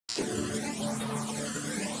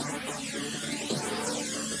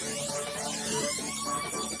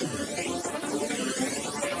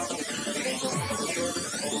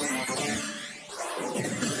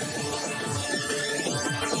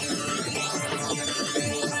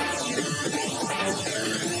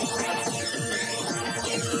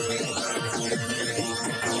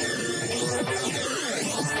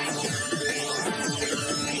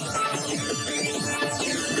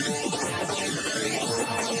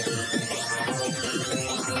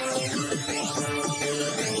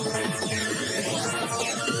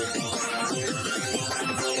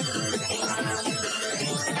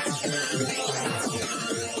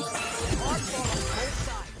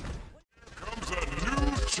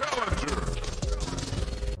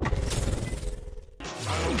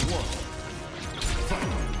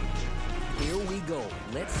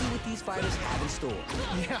Let's see what these fighters have in store.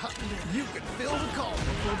 Yeah, you can feel the call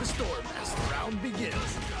before the storm as the round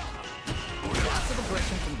begins. Lots of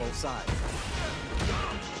aggression from both sides.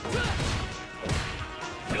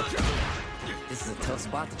 This is a tough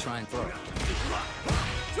spot to try and throw.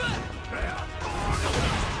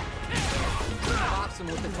 Pops him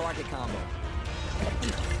with the target combo.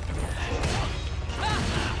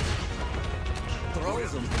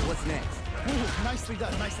 Throws him. What's next? Ooh, nicely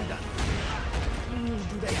done, nicely done.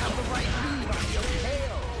 Do they have the right lead on the other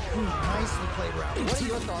tail? Nicely played round. What are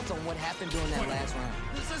your thoughts on what happened during that last round?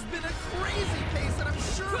 This has been a crazy pace, and I'm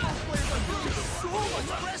sure both players are feeling so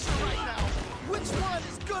much pressure right now. Which one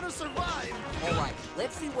is gonna survive? All right,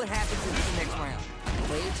 let's see what happens in this next round.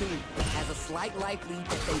 Player 2 has a slight life lead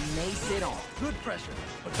that they may sit on. Good pressure,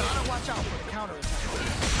 but gotta watch out for the counterattack.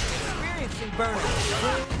 Experiencing burnout.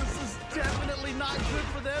 This is definitely not good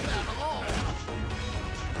for them at all.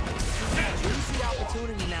 You see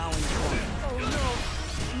opportunity now in the corner. Oh no,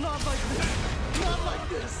 not like this, not like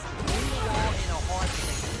this. In the wall in a hard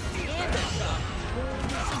place. And a shot.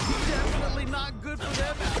 This is definitely not good for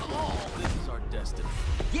them at all. This is our destiny.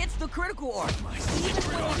 Gets the critical arc. Even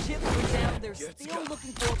when the chips are down, they're still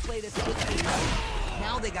looking for a play that's hit the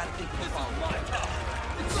Now they gotta think of the follow-up.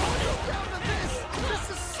 It's all down to this. This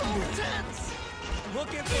is so tense.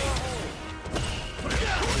 Looking for a hole.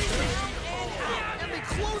 And they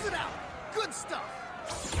close it out. Good stuff.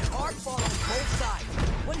 Hard fall on both sides.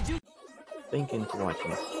 What did you... Thank you for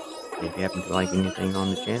watching. If you happen to like anything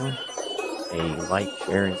on the channel, a like,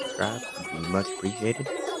 share, and subscribe would be much appreciated.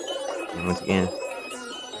 And once again,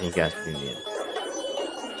 thank you guys for tuning in.